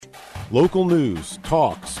Local news,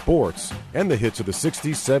 talk, sports, and the hits of the 60s,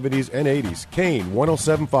 70s, and 80s. Kane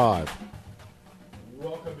 107.5.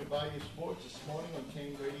 Welcome to Bayou Sports this morning on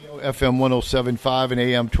Kane Radio, FM 107.5 and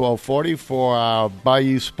AM 1240 for our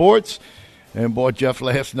Bayou Sports. And, boy, Jeff,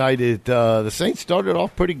 last night the Saints started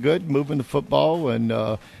off pretty good, moving the football, and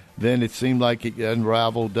then it seemed like it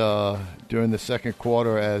unraveled during the second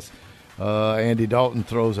quarter as Andy Dalton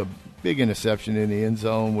throws a big interception in the end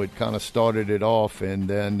zone, which kind of started it off. And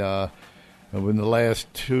then in the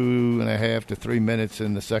last 2.5 to 3 minutes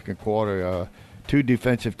in the second quarter, 2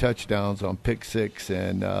 defensive touchdowns on pick six,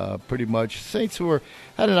 and pretty much Saints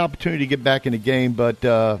had an opportunity to get back in the game, but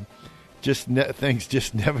things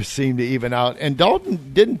just never seemed to even out. And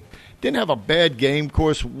Dalton didn't have a bad game. Of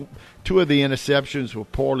course, 2 of the interceptions were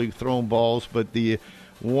poorly thrown balls, but the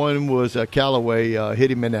one was Callaway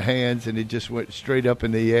hit him in the hands, and it just went straight up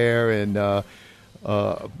in the air, and a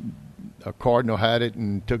Cardinal had it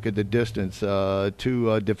and took it the distance.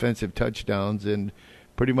 2 defensive touchdowns, and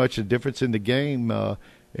pretty much the difference in the game.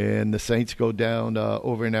 And the Saints go down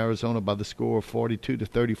over in Arizona by the score of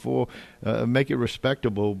 42-34, make it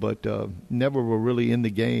respectable, but never were really in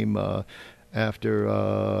the game after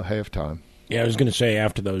halftime. Yeah, I was going to say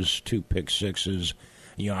after those 2 pick sixes,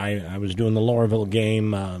 I was doing the Laurelville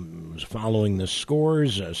game, was following the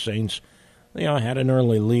scores. Saints, had an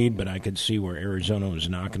early lead, but I could see where Arizona was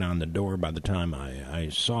knocking on the door by the time I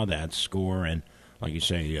saw that score. And like you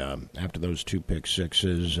say, after those 2 pick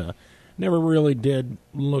sixes, never really did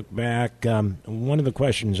look back. One of the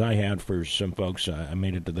questions I had for some folks, I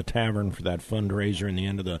made it to the tavern for that fundraiser in the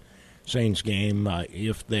end of the Saints game,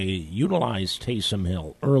 if they utilized Taysom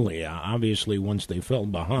Hill early. Obviously, once they fell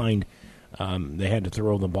behind, they had to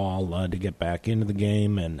throw the ball to get back into the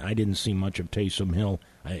game, and I didn't see much of Taysom Hill,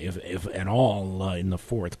 if at all, in the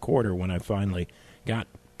fourth quarter when I finally got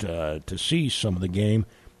to see some of the game.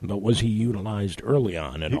 But was he utilized early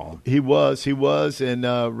on at all? He was, and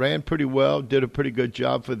ran pretty well, did a pretty good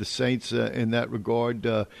job for the Saints in that regard.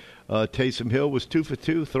 Taysom Hill was 2 for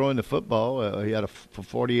 2 throwing the football. He had for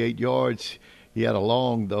 48 yards. He had a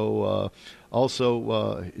long, though.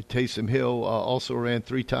 Taysom Hill also ran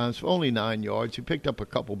 3 times for only 9 yards. He picked up a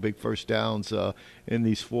couple big first downs in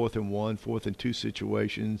these 4th and 1, 4th and 2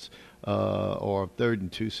 situations, or 3rd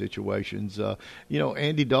and 2 situations.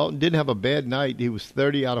 Andy Dalton didn't have a bad night. He was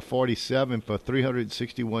 30 out of 47 for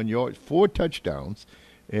 361 yards, 4 touchdowns,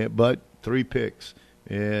 but 3 picks.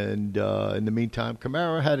 And in the meantime,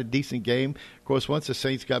 Kamara had a decent game. Of course, once the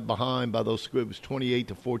Saints got behind by those, it was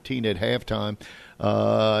 28-14 at halftime,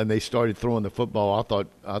 and they started throwing the football.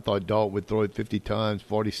 I thought Dalton would throw it 50 times,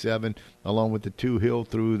 47, along with the 2 Hill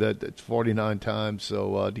threw that's 49 times.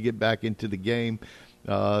 So to get back into the game,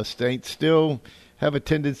 Saints still have a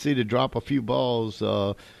tendency to drop a few balls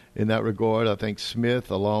in that regard. I think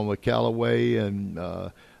Smith, along with Callaway, and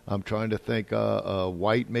I'm trying to think.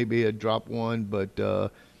 White maybe had dropped one, but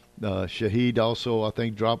Shaheed also, I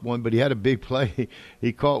think, dropped one. But he had a big play.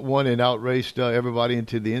 He caught one and outraced everybody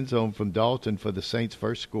into the end zone from Dalton for the Saints'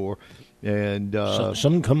 first score. And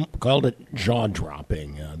some called it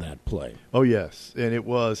jaw-dropping, that play. Oh, yes, and it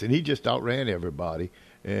was. And he just outran everybody.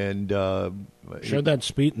 And showed that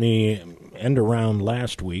speed in the end around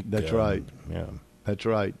last week. That's right. Yeah, that's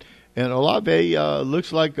right. And Olave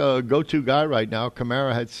looks like a go-to guy right now.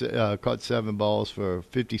 Kamara had caught 7 balls for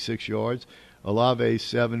 56 yards. Olave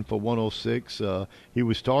 7 for 106. He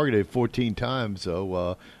was targeted 14 times,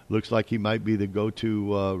 so looks like he might be the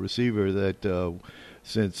go-to receiver that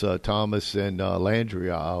since Thomas and Landry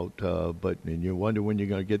are out. And you wonder when you're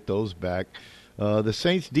going to get those back. The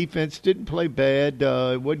Saints' defense didn't play bad.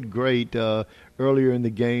 It wasn't great earlier in the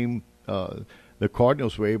game. The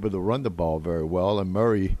Cardinals were able to run the ball very well, and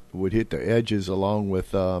Murray would hit the edges along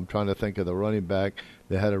with, I'm trying to think of the running back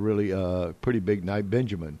that had a really pretty big night,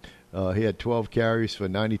 Benjamin. He had 12 carries for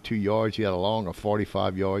 92 yards. He had a long of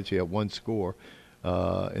 45 yards. He had 1 score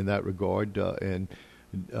in that regard. And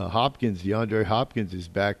Hopkins, DeAndre Hopkins, is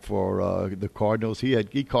back for the Cardinals.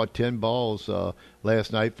 He caught 10 balls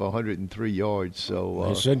last night for 103 yards. So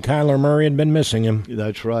they said Kyler Murray had been missing him.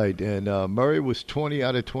 That's right. And Murray was 20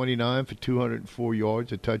 out of 29 for 204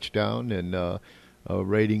 yards, a touchdown, and a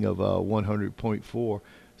rating of 100.4.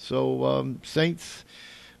 So Saints,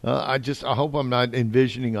 I hope I'm not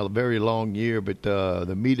envisioning a very long year, but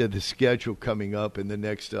the meat of the schedule coming up in the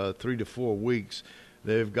next 3 to 4 weeks.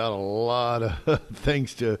 They've got a lot of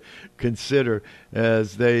things to consider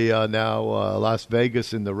as they now Las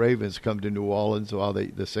Vegas and the Ravens come to New Orleans, while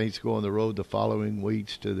the Saints go on the road the following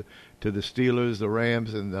weeks to the Steelers, the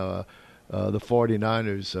Rams, and the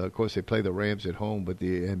 49ers. Of course, they play the Rams at home, but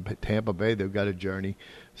in Tampa Bay they've got a journey.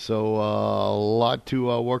 So a lot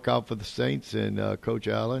to work out for the Saints and Coach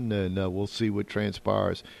Allen, and we'll see what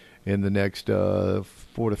transpires in the next 4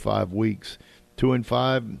 to 5 weeks.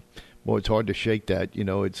 2-5, boy, it's hard to shake that.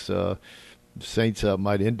 It's Saints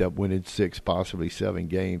might end up winning 6, possibly 7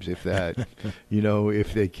 games, if that,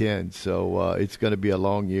 if they can. So it's going to be a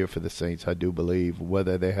long year for the Saints, I do believe,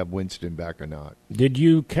 whether they have Winston back or not. Did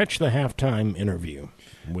you catch the halftime interview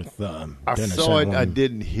with Dennis I saw Allen? it. I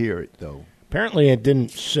didn't hear it, though. Apparently it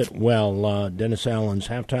didn't sit well, Dennis Allen's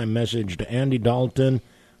halftime message to Andy Dalton,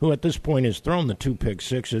 who at this point has thrown the 2 pick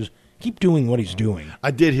sixes. Keep doing what he's doing.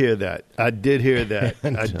 I did hear that. I did hear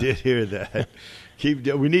that.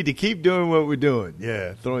 We need to keep doing what we're doing.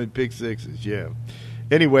 Yeah, throwing pick sixes, yeah.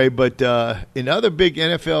 Anyway, but in other big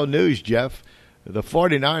NFL news, Jeff, the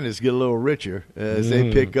 49ers get a little richer as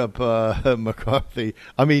they pick up McCarthy.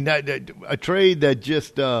 I mean, a trade that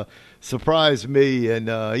just surprised me. And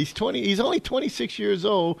he's only 26 years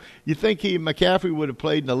old. You think McCaffrey would have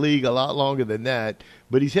played in the league a lot longer than that,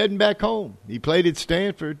 but he's heading back home. He played at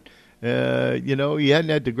Stanford. He hadn't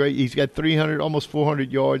had the great. He's got 300, almost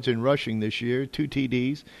 400 yards in rushing this year, 2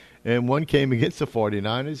 TDs, and one came against the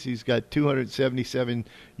 49ers. He's got 277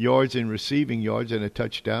 yards in receiving yards and a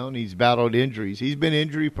touchdown. He's battled injuries. He's been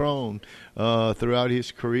injury prone throughout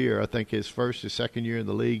his career. I think his first or second year in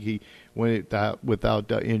the league, he went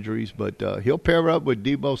without injuries, but he'll pair up with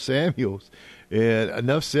Deebo Samuels. And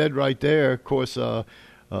enough said right there. Of course, I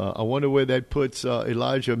wonder where that puts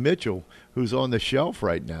Elijah Mitchell, who's on the shelf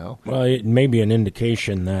right now. Well, it may be an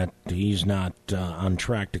indication that he's not on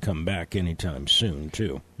track to come back anytime soon,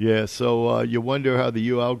 too. Yeah, so you wonder how the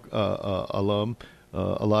UL alum,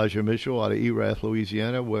 Elijah Mitchell out of Erath,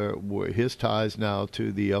 Louisiana, where his ties now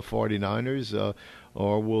to the 49ers,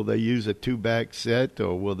 or will they use a 2-back set,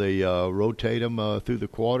 or will they rotate him through the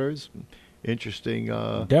quarters? Interesting.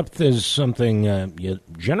 Depth is something you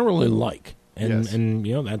generally like. And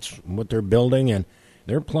that's what they're building, and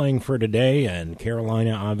they're playing for today, and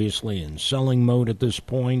Carolina obviously in selling mode at this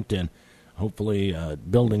point, and hopefully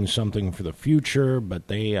building something for the future, but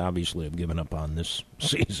they obviously have given up on this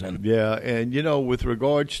season. Yeah, and, with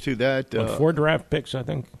regards to that... 4 draft picks, I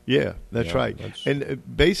think? Yeah, that's right. And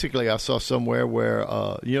basically I saw somewhere where,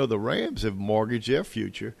 the Rams have mortgaged their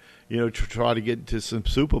future, to try to get into some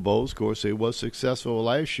Super Bowls. Of course, they was successful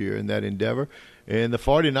last year in that endeavor. And the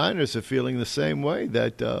 49ers are feeling the same way,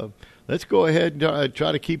 that let's go ahead and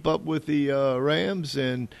try to keep up with the Rams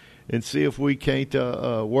and see if we can't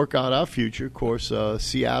work out our future. Of course,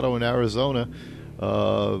 Seattle and Arizona,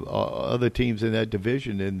 other teams in that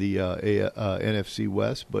division in the NFC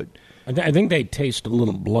West. But I think they taste a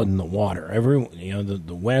little blood in the water.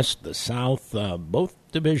 The West, the South, both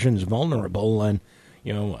divisions vulnerable, and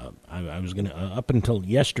I was going to, up until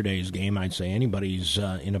yesterday's game, I'd say anybody's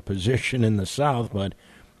in a position in the South, but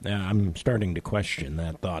I'm starting to question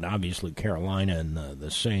that thought. Obviously, Carolina and the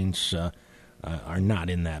Saints are not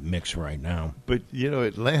in that mix right now. But,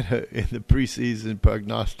 Atlanta, in the preseason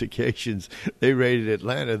prognostications, they rated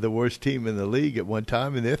Atlanta the worst team in the league at one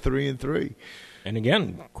time, and they're 3-3. And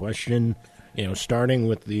again, question, starting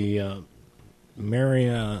with the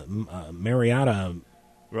Mariota.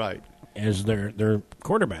 Right. As their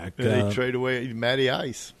quarterback. They trade away Matty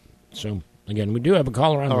Ice. So, again, we do have a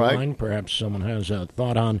caller on the line. Perhaps someone has a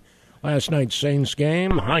thought on last night's Saints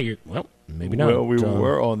game. Well, maybe not. Well, we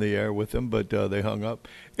were on the air with them, but they hung up.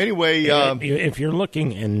 Anyway. If you're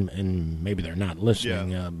looking, and maybe they're not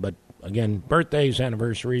listening, but, again, birthdays,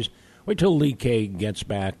 anniversaries, wait till Lee K gets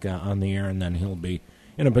back on the air, and then he'll be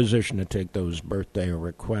in a position to take those birthday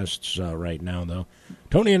requests right now, though.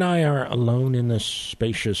 Tony and I are alone in this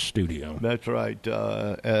spacious studio. That's right.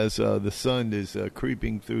 As the sun is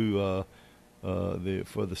creeping through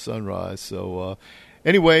for the sunrise. So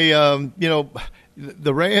anyway,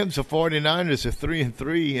 the Rams, the 49ers are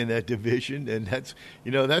 3-3 in that division, and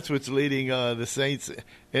that's what's leading the Saints.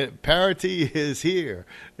 And parity is here,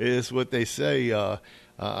 is what they say.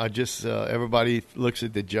 Everybody looks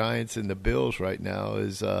at the Giants and the Bills right now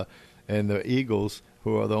and the Eagles,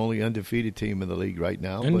 who are the only undefeated team in the league right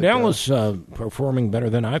now. And Dallas performing better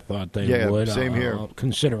than I thought they would. Same here.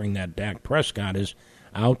 Considering that Dak Prescott is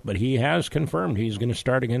out, but he has confirmed he's going to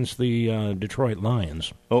start against the Detroit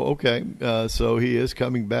Lions. Oh, okay. So he is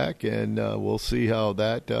coming back, and we'll see how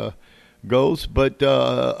that goes. But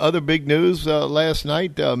other big news last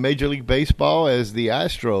night, Major League Baseball, as the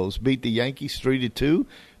Astros beat the Yankees 3-2 to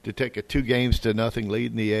take a 2-0 lead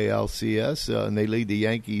in the ALCS, and they lead the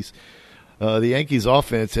Yankees. The Yankees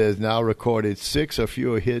offense has now recorded 6 or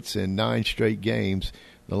fewer hits in 9 straight games,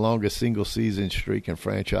 the longest single-season streak in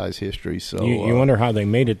franchise history. So you wonder how they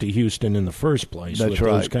made it to Houston in the first place with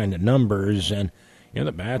right. those kind of numbers. And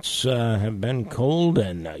the bats have been cold,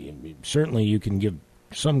 and certainly you can give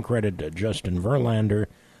some credit to Justin Verlander.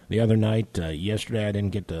 The other night, yesterday, I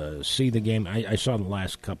didn't get to see the game. I saw the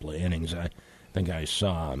last couple of innings. I think I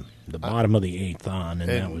saw the bottom of the 8th on, and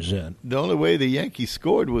that was it. The only way the Yankees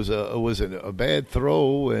scored was a bad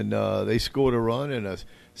throw, and they scored a run and a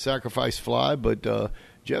sacrifice fly. But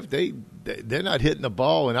Jeff, they're not hitting the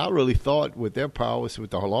ball, and I really thought with their prowess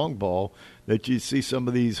with the long ball that you'd see some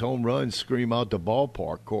of these home runs scream out the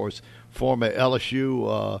ballpark. Of course, former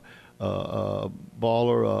LSU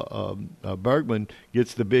baller Bergman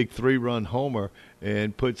gets the big 3-run homer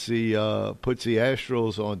and puts the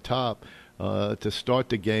Astros on top to start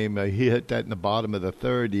the game. He hit that in the bottom of the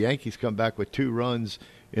 3rd. The Yankees come back with 2 runs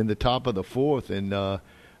in the top of the 4th, and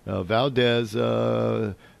Valdez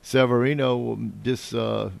Severino just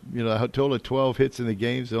a total of 12 hits in the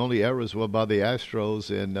games. The only errors were by the Astros,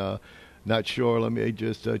 and not sure. Let me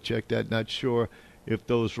just check that. Not sure if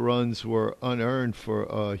those runs were unearned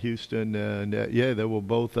for Houston, and they were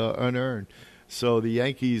both unearned. So the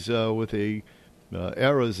Yankees with the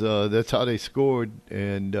errors, that's how they scored.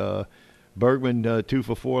 And Bergman 2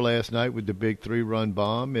 for 4 last night with the big 3-run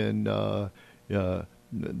bomb, and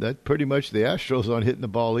that pretty much the Astros aren't hitting the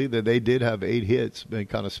ball either. They did have 8 hits and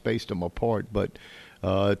kind of spaced them apart. But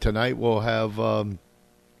tonight we'll have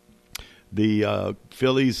the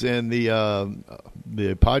Phillies and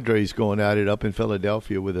the Padres going at it up in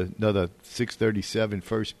Philadelphia with another 6:37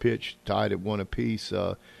 first pitch, tied at 1 apiece.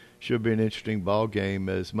 Should be an interesting ball game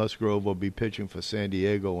as Musgrove will be pitching for San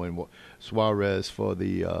Diego and Suarez for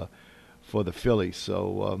the Phillies.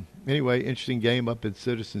 So anyway, interesting game up in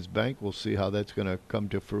Citizens Bank. We'll see how that's going to come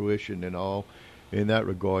to fruition and all in that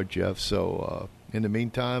regard, Jeff. So in the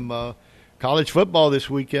meantime, college football this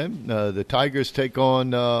weekend. The Tigers take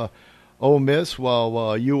on Ole Miss, while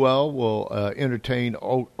UL will entertain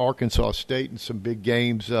Arkansas State in some big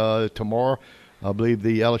games tomorrow. I believe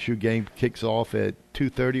the LSU game kicks off at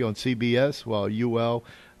 2:30 on CBS, while UL,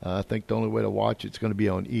 I think the only way to watch it's going to be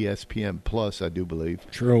on ESPN Plus, I do believe.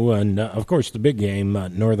 True, and of course the big game,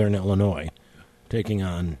 Northern Illinois, taking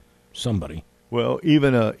on somebody. Well,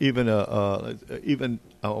 even I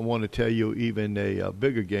want to tell you, even a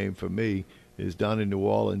bigger game for me is down in New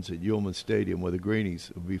Orleans at Ullman Stadium, where the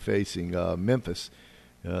Greenies will be facing Memphis.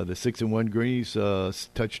 The 6-1 Greenies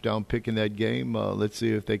touchdown pick in that game. Let's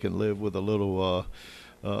see if they can live with a little,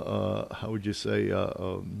 how would you say,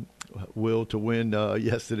 will to win.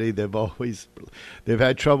 Yesterday, they've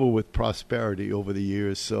had trouble with prosperity over the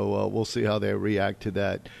years, so we'll see how they react to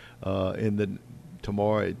that.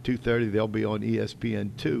 Tomorrow at 2:30, they'll be on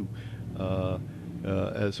ESPN2.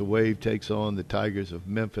 As the Wave takes on the Tigers of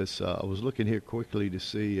Memphis. I was looking here quickly to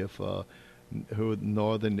see if who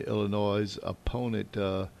Northern Illinois' opponent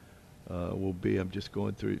will be. I'm just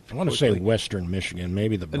going through it. I want to say Western Michigan,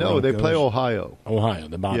 maybe the Broncos. No, they play Ohio. Ohio,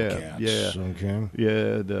 the Bobcats. Yeah. Okay.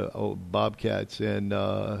 Yeah, the Bobcats. And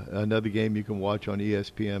another game you can watch on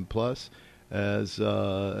ESPN Plus as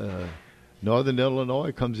Northern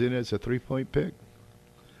Illinois comes in as a 3-point pick.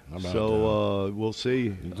 So we'll see.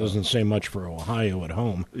 It doesn't say much for Ohio at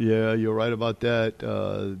home. Yeah, you're right about that.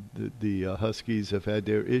 The Huskies have had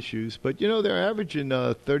their issues, but they're averaging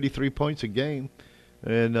 33 points a game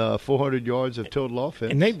and 400 yards of total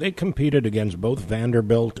offense. And they competed against both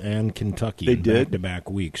Vanderbilt and Kentucky in back-to-back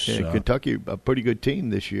weeks. And Kentucky, a pretty good team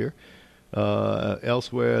this year.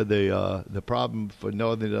 Elsewhere, the problem for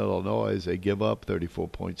Northern Illinois is they give up 34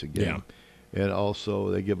 points a game. Yeah. And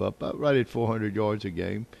also they give up right at 400 yards a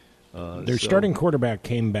game. Their starting quarterback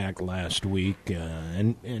came back last week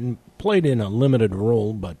and played in a limited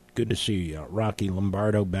role, but good to see Rocky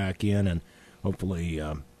Lombardo back in, and hopefully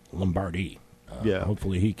Lombardi.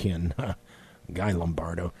 Hopefully he can Guy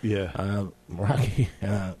Lombardo. Yeah. Rocky.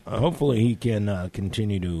 Hopefully he can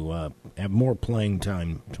continue to have more playing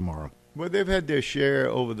time tomorrow. Well, they've had their share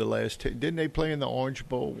over the last didn't they play in the Orange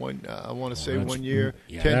Bowl I want to say 1 year,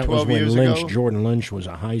 10, 12 years ago? Jordan Lynch was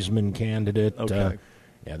a Heisman candidate. Okay.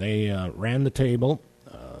 They ran the table.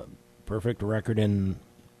 Perfect record in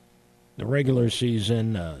the regular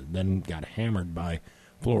season, then got hammered by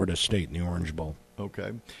Florida State in the Orange Bowl.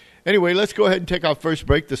 Okay. Anyway, let's go ahead and take our first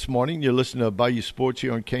break this morning. You're listening to Bayou Sports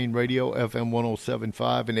here on Kane Radio, FM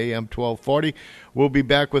 107.5 and AM 1240. We'll be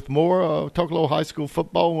back with more, talk a little high school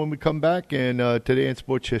football when we come back, and Today in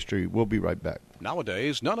Sports History. We'll be right back.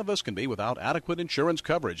 Nowadays, none of us can be without adequate insurance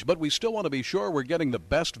coverage, but we still want to be sure we're getting the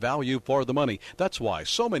best value for the money. That's why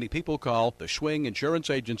so many people call the Schwing Insurance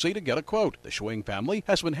Agency to get a quote. The Schwing family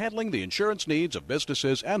has been handling the insurance needs of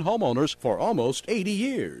businesses and homeowners for almost 80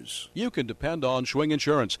 years. You can depend on Schwing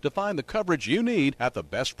Insurance to find the coverage you need at the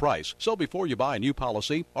best price. So before you buy a new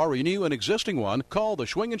policy or renew an existing one, call the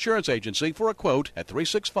Schwing Insurance Agency for a quote at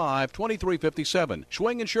 365-2357.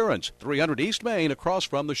 Schwing Insurance, 300 East Main, across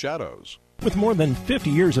from the Shadows. With more than 50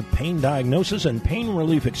 years of pain diagnosis and pain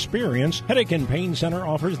relief experience, Headache and Pain Center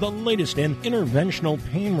offers the latest in interventional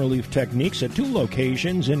pain relief techniques at 2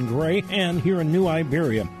 locations in Gray and here in New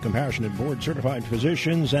Iberia. Compassionate board-certified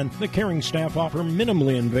physicians and the caring staff offer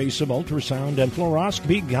minimally invasive ultrasound and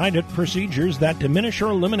fluoroscopy-guided procedures that diminish or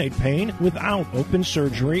eliminate pain without open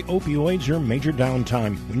surgery, opioids, or major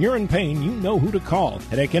downtime. When you're in pain, you know who to call.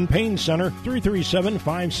 Headache and Pain Center,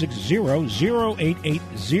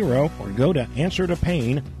 337-560-0880, or go to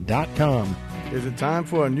answertopain.com. Is it time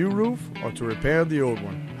for a new roof or to repair the old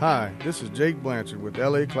one? Hi, this is Jake Blanchard with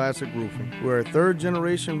LA Classic Roofing. We're a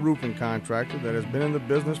third-generation roofing contractor that has been in the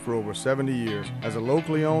business for over 70 years. As a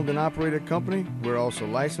locally owned and operated company, we're also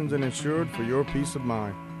licensed and insured for your peace of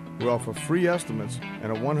mind. We offer free estimates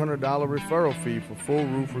and a $100 referral fee for full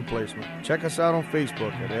roof replacement. Check us out on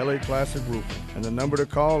Facebook at LA Classic Roofing, and the number to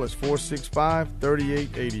call is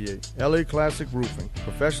 465-3888. LA Classic Roofing,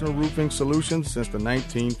 professional roofing solutions since the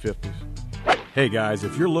 1950s. Hey guys,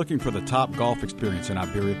 if you're looking for the top golf experience in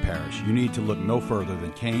Iberia Parish, you need to look no further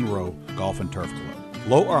than Cane Row Golf and Turf Club.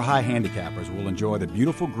 Low or high handicappers will enjoy the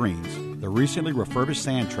beautiful greens, the recently refurbished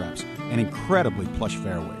sand traps, and incredibly plush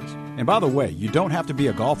fairways. And by the way, you don't have to be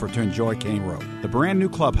a golfer to enjoy Cane Row. The brand new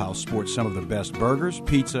clubhouse sports some of the best burgers,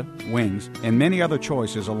 pizza, wings, and many other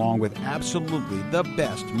choices, along with absolutely the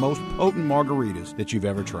best, most potent margaritas that you've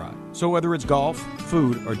ever tried. So whether it's golf,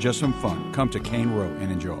 food, or just some fun, come to Cane Row and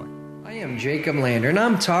enjoy. I am Jacob Lander, and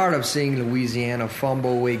I'm tired of seeing Louisiana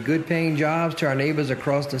fumble away good-paying jobs to our neighbors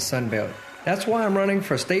across the Sun Belt. That's why I'm running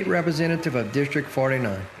for state representative of District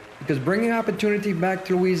 49, because bringing opportunity back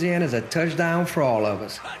to Louisiana is a touchdown for all of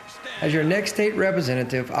us. As your next state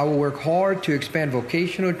representative, I will work hard to expand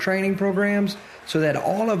vocational training programs so that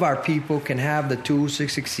all of our people can have the tools to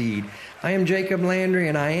succeed. I am Jacob Landry,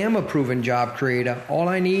 and I am a proven job creator. All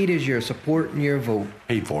I need is your support and your vote.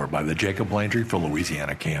 Paid for by the Jacob Landry for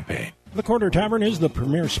Louisiana campaign. The Quarter Tavern is the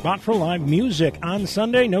premier spot for live music. On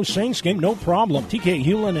Sunday, no Saints game, no problem. TK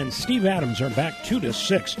Hewlin and Steve Adams are back 2 to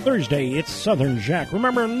 6. Thursday, it's Southern Jack.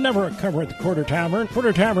 Remember, never a cover at the Quarter Tavern.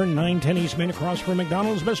 Quarter Tavern, 910 East Main, across from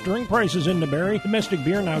McDonald's. Best drink prices in DeBerry. Domestic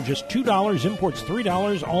beer now just $2. Imports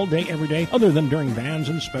 $3 all day, every day, other than during bans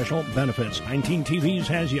and special benefits. 19 TVs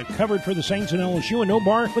has you covered for the Saints and LSU, and no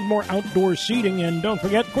bar with more outdoor seating. And don't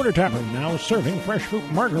forget, Quarter Tavern now serving fresh fruit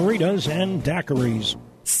margaritas and daiquiris.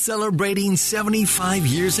 Celebrating 75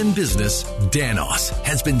 years in business, Danos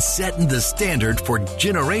has been setting the standard for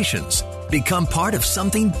generations. Become part of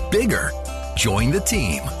something bigger. Join the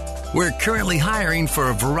team. We're currently hiring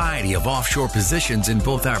for a variety of offshore positions in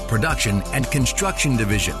both our production and construction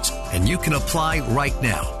divisions, and you can apply right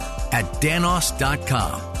now at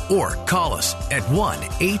danos.com or call us at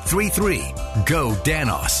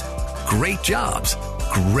 1-833-GO-DANOS. Great jobs,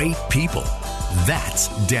 great people. That's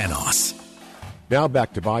Danos. Now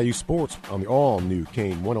back to Bayou Sports on the all-new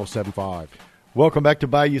Kane 107.5. Welcome back to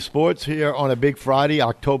Bayou Sports here on a big Friday,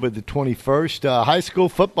 October the 21st. High school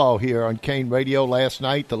football here on Kane Radio last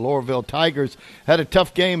night. The Laurelville Tigers had a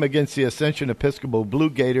tough game against the Ascension Episcopal Blue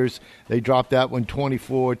Gators. They dropped that one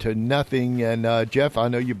 24-0. And, Jeff, I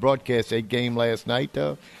know you broadcast that game last night.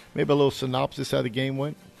 Maybe a little synopsis how the game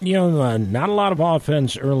went? You know, not a lot of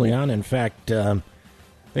offense early on. In fact, I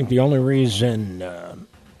think the only reason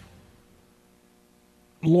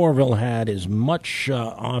Laurelville had as much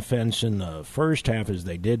offense in the first half as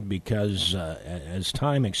they did because as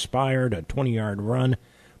time expired, a 20-yard run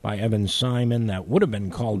by Evan Simon that would have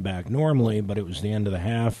been called back normally, but it was the end of the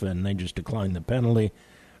half, and they just declined the penalty.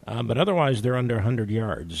 But otherwise, they're under 100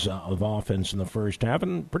 yards of offense in the first half,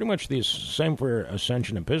 and pretty much the same for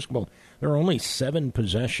Ascension Episcopal. There are only 7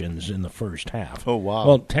 possessions in the first half. Oh, wow.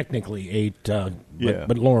 Well, technically 8, but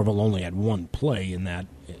Laurelville only had 1 play in that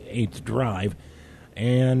 8th drive.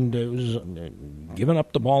 And it was giving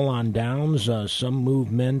up the ball on downs, some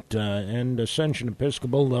movement, and Ascension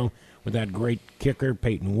Episcopal, though, with that great kicker,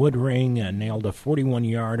 Peyton Woodring, nailed a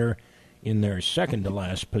 41-yarder in their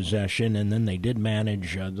second-to-last possession, and then they did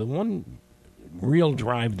manage the one real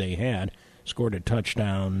drive they had, scored a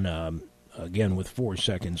touchdown, again with 4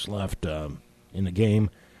 seconds left in the game,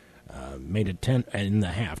 made it 10 in the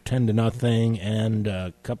half, 10-0, and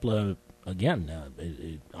a couple of again,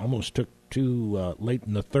 it almost took too late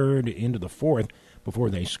in the third into the fourth before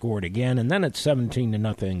they scored again. And then at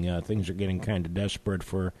 17-0, things are getting kind of desperate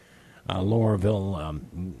for Laurelville.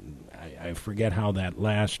 I forget how that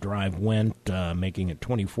last drive went, making it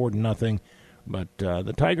 24-0. But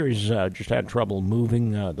the Tigers just had trouble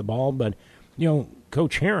moving the ball. But,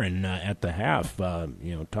 Coach Heron at the half,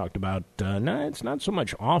 talked about it's not so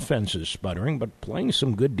much offenses sputtering, but playing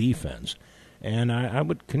some good defense. And I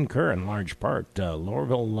would concur in large part.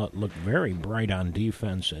 Laurelville looked very bright on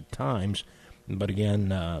defense at times, but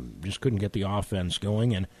again, just couldn't get the offense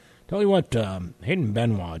going. And tell you what, Hayden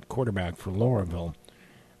Benoit, quarterback for Laurelville,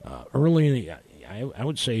 early, I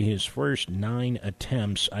would say his first 9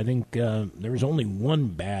 attempts, I think there was only one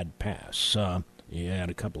bad pass. He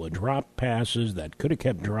had a couple of drop passes that could have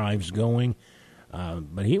kept drives going.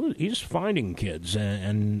 But he's finding kids,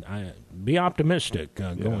 and be optimistic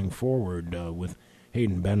going forward with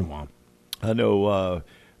Hayden Benoit. I know.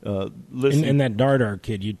 Listen, and that Dardar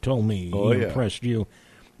kid, you told me he impressed you.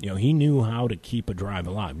 He knew how to keep a drive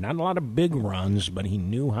alive. Not a lot of big runs, but he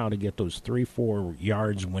knew how to get those 3-4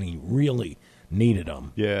 yards when he really needed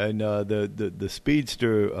them. Yeah, and the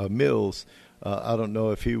speedster Mills. I don't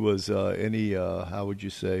know if he was any, how would you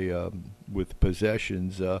say, with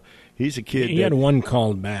possessions. He's a kid. He had one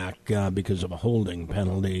called back because of a holding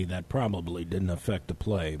penalty that probably didn't affect the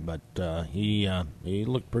play, but he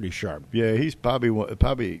looked pretty sharp. Yeah, he's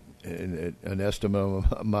probably an estimate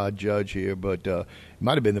of my judge here, but he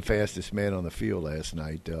might have been the fastest man on the field last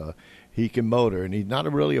night. He can motor, and he's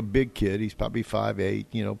not really a big kid. He's probably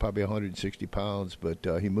 5'8", probably 160 pounds, but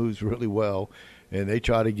he moves really well. And they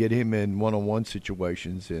try to get him in one-on-one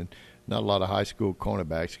situations, and not a lot of high school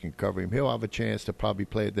cornerbacks can cover him. He'll have a chance to probably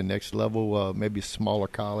play at the next level, maybe a smaller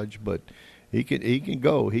college, but he can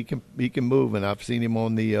go. He can move, and I've seen him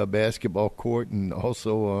on the basketball court and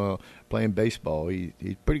also playing baseball. He's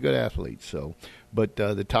a pretty good athlete. So, but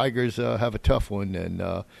the Tigers have a tough one,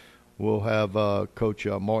 and we'll have Coach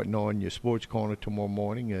Martin on your Sports Corner tomorrow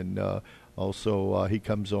morning, and also he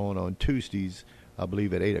comes on Tuesdays, I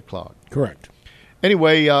believe, at 8:00. Correct.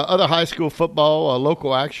 Anyway, other high school football,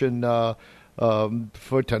 local action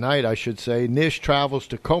for tonight, I should say. Nish travels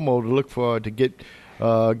to Como to look to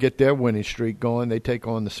get their winning streak going. They take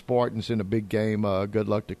on the Spartans in a big game. Good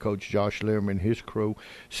luck to Coach Josh Learman and his crew.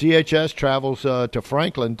 CHS travels to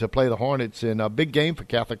Franklin to play the Hornets in a big game for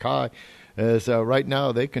Catholic High, as right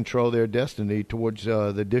now they control their destiny towards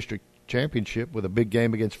the district championship with a big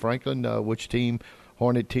game against Franklin. Which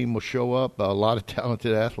Hornet team will show up. A lot of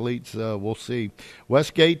talented athletes. We'll see.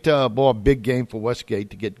 Westgate, a big game for Westgate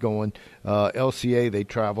to get going. LCA, they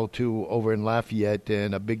travel to over in Lafayette,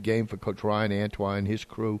 and a big game for Coach Ryan Antoine and his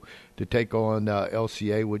crew to take on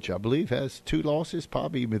LCA, which I believe has 2 losses,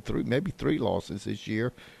 probably even 3, maybe 3 losses this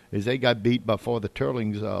year, as they got beat by the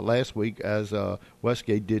Turlings last week, as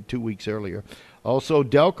Westgate did 2 weeks earlier. Also,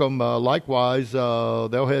 Delcom, likewise,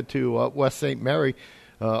 they'll head to West St. Mary.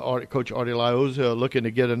 Coach Artie Lyos looking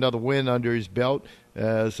to get another win under his belt,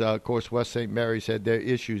 as, of course, West St. Mary's had their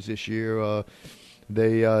issues this year.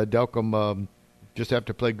 Delcom just have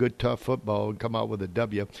to play good, tough football and come out with a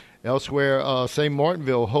W. Elsewhere, St.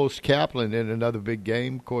 Martinville hosts Kaplan in another big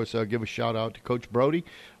game. Of course, give a shout-out to Coach Brody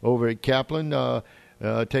over at Kaplan,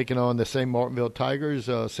 taking on the St. Martinville Tigers.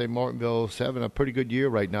 St. Martinville's having a pretty good year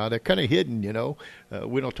right now. They're kind of hidden,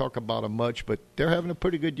 we don't talk about them much, but they're having a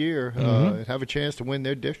pretty good year and have a chance to win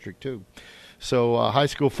their district, too. So high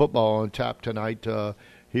school football on tap tonight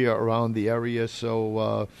here around the area. So,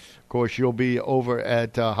 of course, you'll be over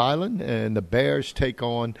at Highland, and the Bears take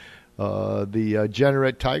on the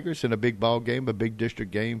Jeanneret Tigers in a big ball game, a big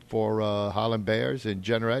district game for Highland Bears and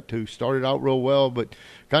Jeanneret, who started out real well, but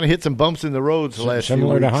kind of hit some bumps in the roads the last few weeks.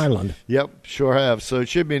 Similar to Highland. Yep, sure have. So it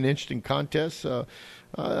should be an interesting contest. Do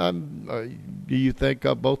you think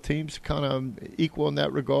both teams kind of equal in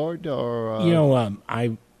that regard? Or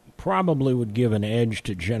I probably would give an edge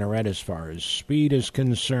to Jeanneret as far as speed is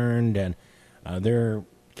concerned, and their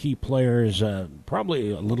key players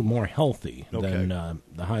probably a little more healthy than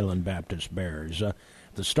the Highland Baptist Bears. At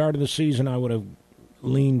the start of the season, I would have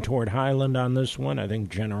leaned toward Highland on this one. I think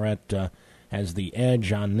Jeanneret has the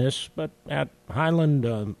edge on this, but at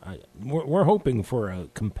Highland, we're hoping for a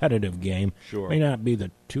competitive game. Sure. May not be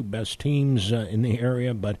the 2 best teams in the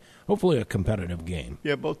area, but hopefully a competitive game.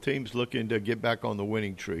 Yeah, both teams looking to get back on the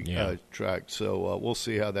winning track. So we'll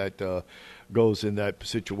see how that goes in that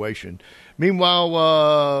situation.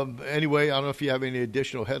 Meanwhile, anyway, I don't know if you have any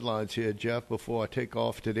additional headlines here, Jeff, before I take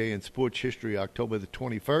off today in sports history, October the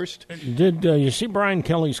 21st. Did you see Brian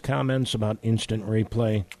Kelly's comments about instant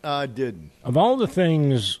replay? I didn't. Of all the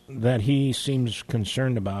things that he seems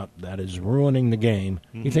concerned about that is ruining the game,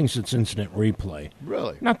 he thinks it's instant replay.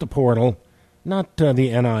 Really? Not the portal, not the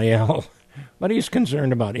NIL, but he's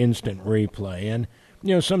concerned about instant replay. And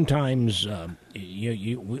sometimes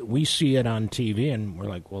we see it on TV, and we're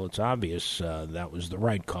like, well, it's obvious that was the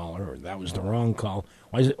right call or that was the wrong call.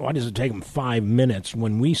 Why does it take them 5 minutes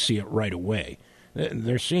when we see it right away?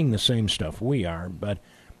 They're seeing the same stuff we are, but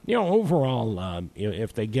overall,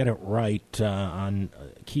 if they get it right on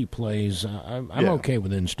key plays, I'm okay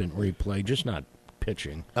with instant replay, just not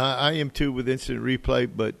pitching. I am too with instant replay,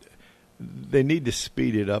 but they need to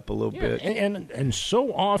speed it up a little bit. And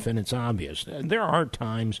so often it's obvious. There are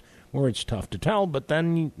times where it's tough to tell, but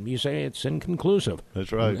then you say it's inconclusive.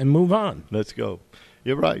 That's right. And move on. Let's go.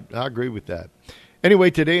 You're right. I agree with that.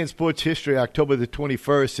 Anyway, today in sports history, October the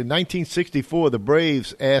 21st, in 1964, the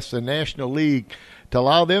Braves asked the National League to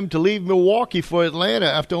allow them to leave Milwaukee for Atlanta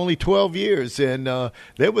after only 12 years. And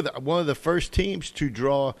they were one of the first teams to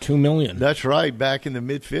draw $2 million. That's right, back in the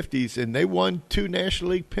mid-'50s. And they won 2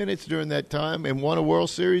 National League pennants during that time and won a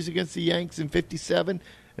World Series against the Yanks in 57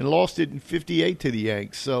 and lost it in 58 to the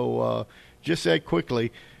Yanks. So just that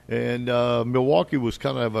quickly. And Milwaukee was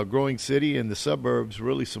kind of a growing city, and the suburbs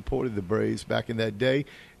really supported the Braves back in that day.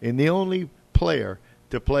 And the only player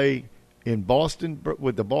to play in Boston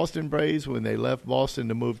with the Boston Braves when they left Boston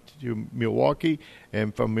to move to Milwaukee,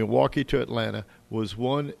 and from Milwaukee to Atlanta, was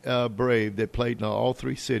one Brave that played in all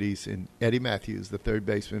 3 cities, and Eddie Matthews, the third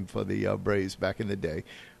baseman for the Braves back in the day,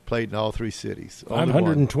 played in all 3 cities.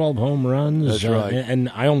 512 home runs. That's right. And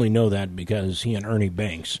I only know that because he and Ernie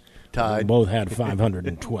Banks tied. Both had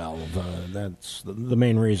 512. That's the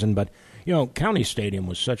main reason. But, County Stadium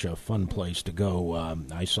was such a fun place to go.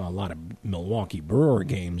 I saw a lot of Milwaukee Brewer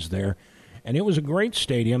games there, and it was a great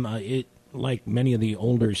stadium. Like many of the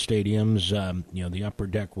older stadiums, the upper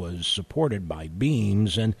deck was supported by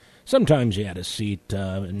beams, and sometimes you had a seat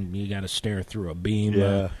and you got to stare through a beam.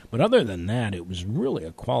 Yeah. But other than that, it was really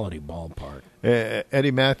a quality ballpark.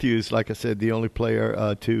 Eddie Matthews, like I said, the only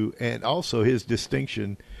player and also his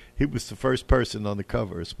distinction, he was the first person on the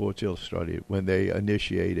cover of Sports Illustrated when they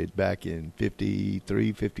initiated back in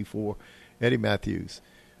 53, 54. Eddie Matthews.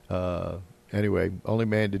 Anyway, only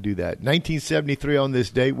man to do that. 1973 on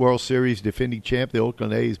this date, World Series defending champ, the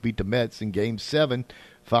Oakland A's beat the Mets in Game 7,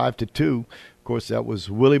 5-2. Of course, that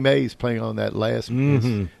was Willie Mays playing on that last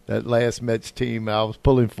Mets team. I was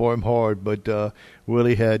pulling for him hard, but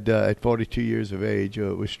Willie had, at 42 years of age,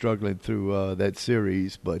 was struggling through that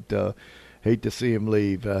series. But hate to see him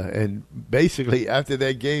leave. And basically, after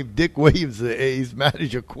that game, Dick Williams, the A's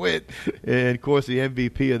manager, quit. And, of course, the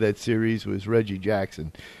MVP of that series was Reggie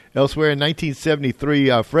Jackson. Elsewhere in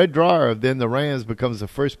 1973, Fred Dreyer of then the Rams becomes the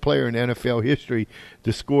first player in NFL history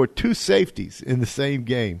to score 2 safeties in the same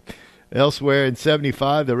game. Elsewhere in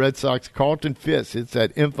 75, the Red Sox, Carlton Fisk hits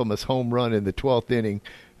that infamous home run in the 12th inning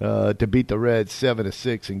to beat the Reds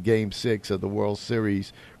 7-6 in Game 6 of the World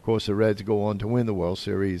Series. Of course, the Reds go on to win the World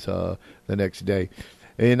Series the next day.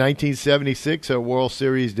 In 1976, our World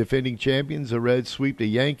Series defending champions, the Reds sweep the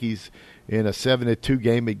Yankees in a 7-2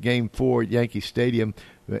 game at Game 4 at Yankee Stadium.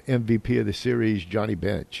 The MVP of the series, Johnny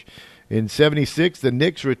Bench. In 76, the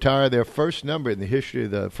Knicks retire their first number in the history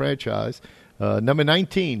of the franchise. Number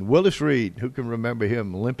 19, Willis Reed. Who can remember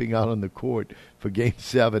him limping out on the court for Game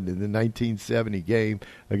 7 in the 1970 game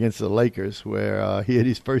against the Lakers, where he had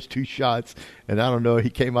his first 2 shots, and I don't know,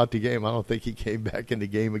 he came out the game. I don't think he came back in the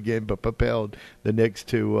game again, but propelled the Knicks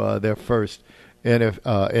to their first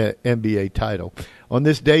NBA title. On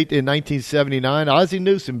this date in 1979, Ozzie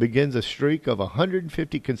Newsome begins a streak of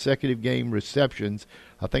 150 consecutive game receptions.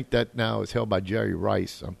 I think that now is held by Jerry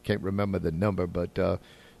Rice. I can't remember the number, but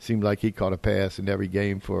seemed like he caught a pass in every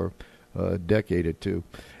game for a decade or 2.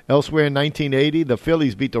 Elsewhere in 1980, the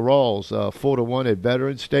Phillies beat the Royals 4-1 at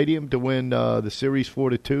Veterans Stadium to win the series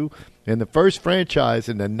 4-2. And the first franchise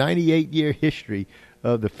in the 98-year history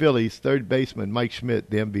of the Phillies, third baseman Mike Schmidt,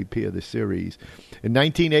 the MVP of the series. In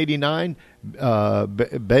 1989,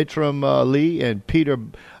 Bertram Lee and Peter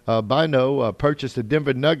Bino purchased the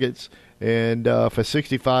Denver Nuggets, and for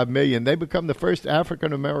 $65 million, they become the first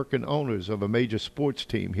African-American owners of a major sports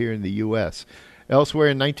team here in the U.S. Elsewhere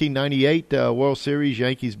in 1998, World Series,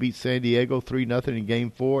 Yankees beat San Diego 3-0 in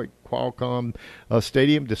Game 4 at Qualcomm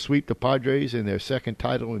Stadium to sweep the Padres in their second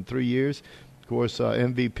title in 3 years. Of course,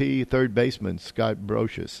 MVP, third baseman Scott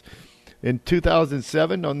Brocious. In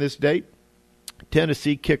 2007, on this date,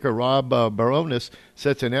 Tennessee kicker Rob Baronis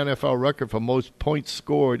sets an NFL record for most points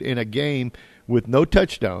scored in a game with no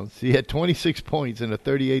touchdowns. He had 26 points in a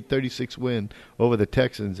 38-36 win over the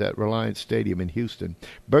Texans at Reliance Stadium in Houston.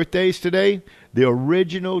 Birthdays today, the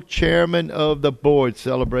original chairman of the board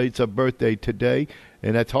celebrates a birthday today,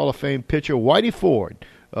 and that's Hall of Fame pitcher Whitey Ford,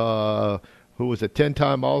 who was a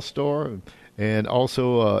 10-time All-Star and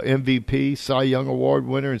also MVP, Cy Young Award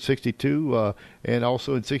winner in 62, and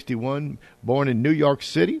also in 61, born in New York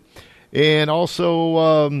City. And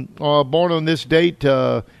also born on this date,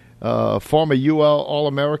 former UL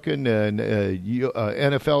All-American and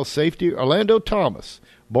NFL safety, Orlando Thomas,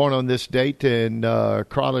 born on this date in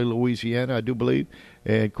Crowley, Louisiana, I do believe.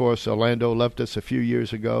 And, of course, Orlando left us a few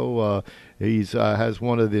years ago. He has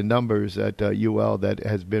one of the numbers at UL that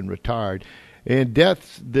has been retired. And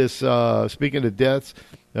deaths, speaking of deaths,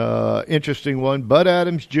 interesting one. Bud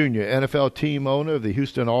Adams Jr., NFL team owner of the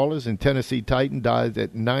Houston Oilers and Tennessee Titan, died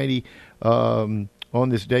at 90 on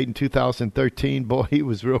this date in 2013. Boy, he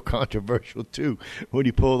was real controversial, too, when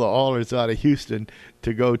he pulled the Oilers out of Houston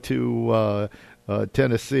to go to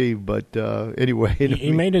Tennessee. But anyway.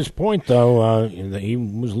 He made his point, though, that he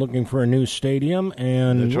was looking for a new stadium.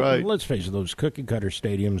 And that's right. Let's face it, those cookie-cutter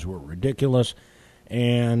stadiums were ridiculous.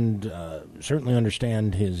 And certainly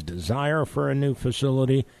understand his desire for a new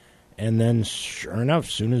facility. And then, sure enough,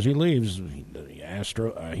 as soon as he leaves,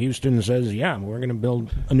 Houston says, yeah, we're going to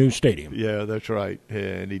build a new stadium. Yeah, that's right.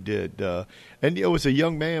 And he did. And it was a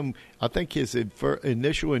young man, I think his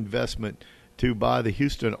initial investment to buy the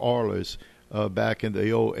Houston Oilers back in the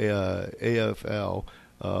old AFL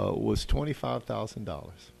was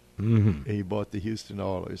 $25,000. Mm-hmm. He bought the Houston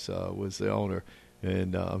Oilers, was the owner.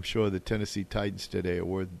 And I'm sure the Tennessee Titans today are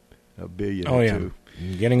worth $1 billion or two.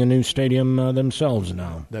 Getting a new stadium themselves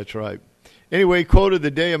now. That's right. Anyway, quote of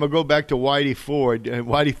the day, I'm going to go back to Whitey Ford. And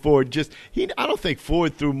Whitey Ford I don't think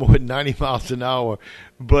Ford threw more than 90 miles an hour,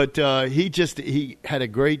 but he had a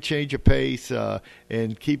great change of pace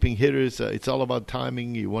and keeping hitters. It's all about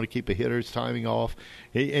timing. You want to keep a hitter's timing off.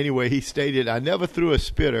 He stated, I never threw a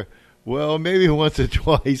spitter. Well, maybe once or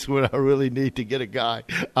twice when I really need to get a guy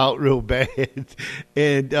out real bad.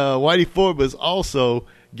 And Whitey Ford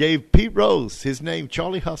gave Pete Rose his name,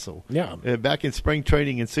 Charlie Hustle. Yeah. Back in spring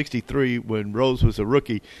training in '63 when Rose was a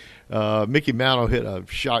rookie, Mickey Mantle hit a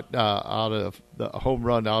shot out of the home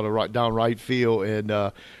run down right field,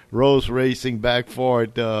 and Rose racing back for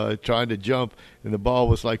it, trying to jump, and the ball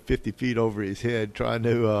was like 50 feet over his head, trying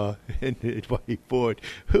to Whitey Ford.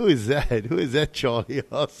 Who is that? Who is that Charlie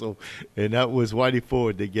Hustle? And that was Whitey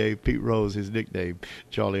Ford that gave Pete Rose his nickname,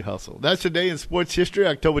 Charlie Hustle. That's today in sports history,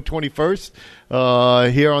 October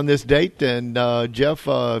 21st, here on this date. And Jeff,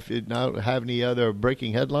 if you don't have any other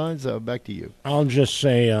breaking headlines, back to you. I'll just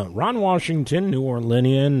say Ron Washington, New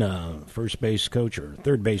Orleanian, first base coach or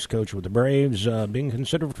third base coach with the Braves, being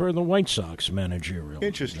considered for the White Sox managerial.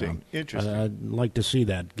 Interesting. I'd like to see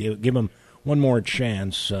that. Give him one more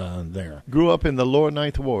chance there. Grew up in the lower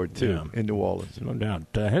Ninth Ward, too, in New Orleans. No doubt.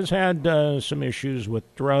 Has had some issues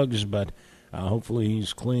with drugs, but hopefully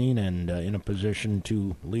he's clean and in a position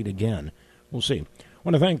to lead again. We'll see. I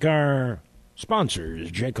want to thank our sponsors,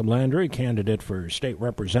 Jacob Landry, candidate for State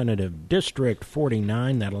Representative District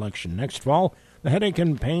 49, that election next fall, the Headache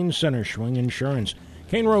and Pain Center, Schwing Insurance,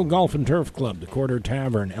 Cane Road Golf and Turf Club, the Quarter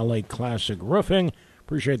Tavern, LA Classic Roofing.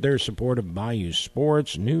 Appreciate their support of Bayou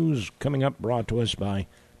Sports. News coming up brought to us by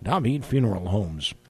David Funeral Homes.